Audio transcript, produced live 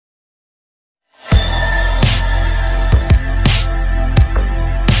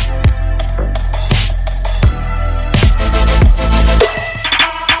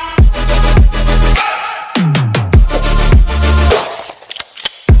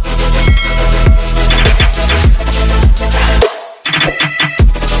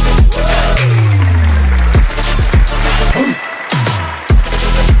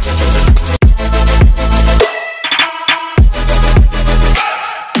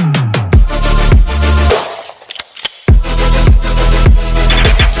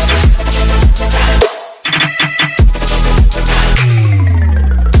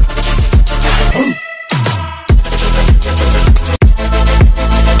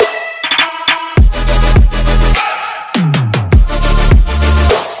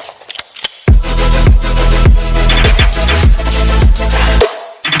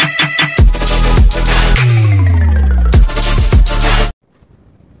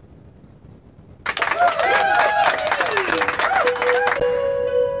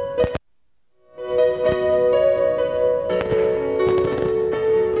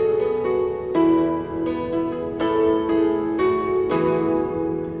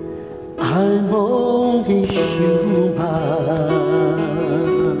I'm only human.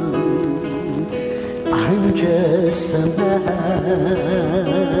 I'm just a man.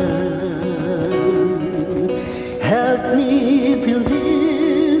 Help me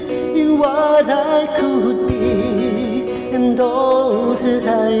believe in what I could be and all that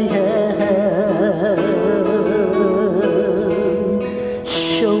I am.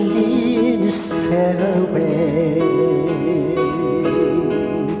 Show me the stairway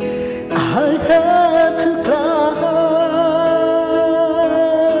I have to climb.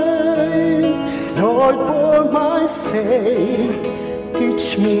 Lord, for my sake, teach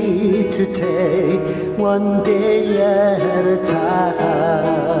me to take one day at a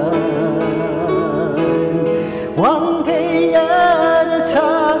time. One day at a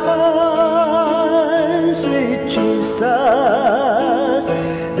time, sweet Jesus.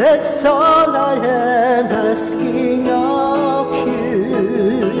 That's all I am asking of you.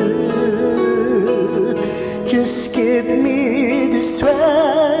 Just give me the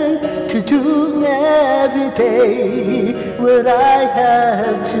strength to do every day what I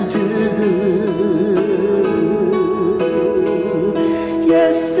have to do.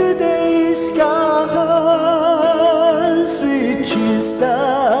 Yesterday's gone, sweet Jesus,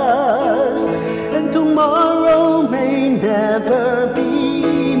 and tomorrow may never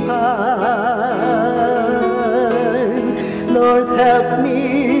be mine. Lord, help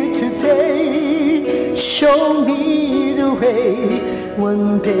me today, show me the way,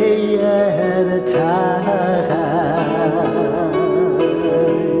 one day at a time.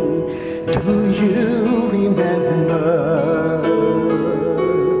 Do you remember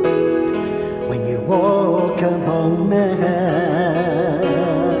when you walk among men?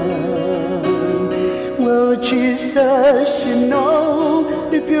 Well, Jesus, you know,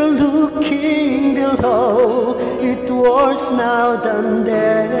 if you're looking below, it was now done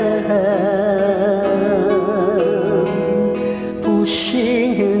there.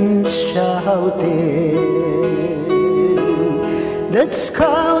 Pushing and shouting, that's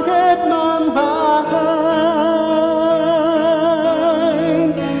crowded my mind.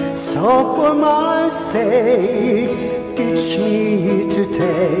 So for my sake, teach me to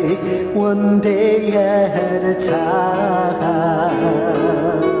take one day at a time.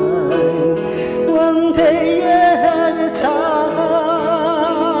 One day at a time,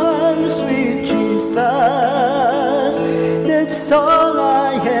 sweet Jesus. That's all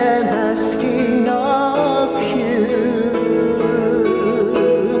I am asking of you.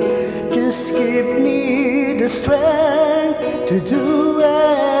 Just give me the strength to do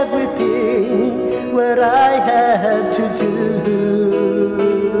everything what I have to do.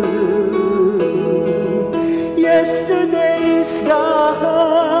 Yesterday's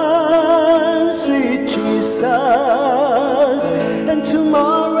gone, sweet Jesus, and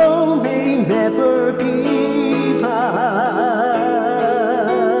tomorrow may never be mine.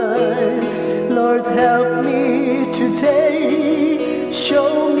 Lord, help me today,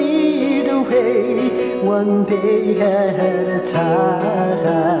 show me the way, one day at a time.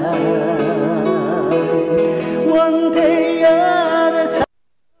 One day at a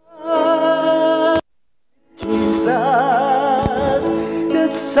time, Jesus,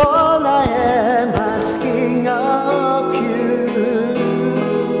 that's all I am asking of you.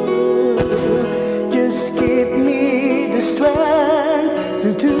 Just give me the strength to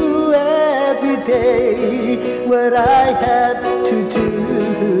do every day what I have to do.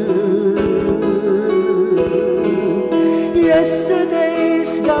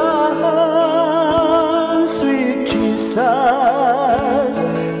 Yesterday's gone, sweet Jesus,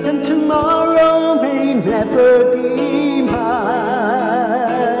 and tomorrow may never be mine.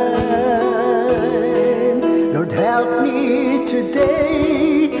 Lord, help me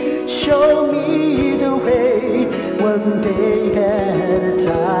today, show me the way, one day at a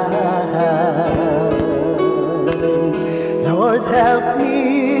time. Lord, help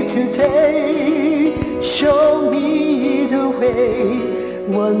me today, show me the way,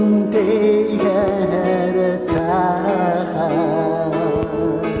 one day at a time.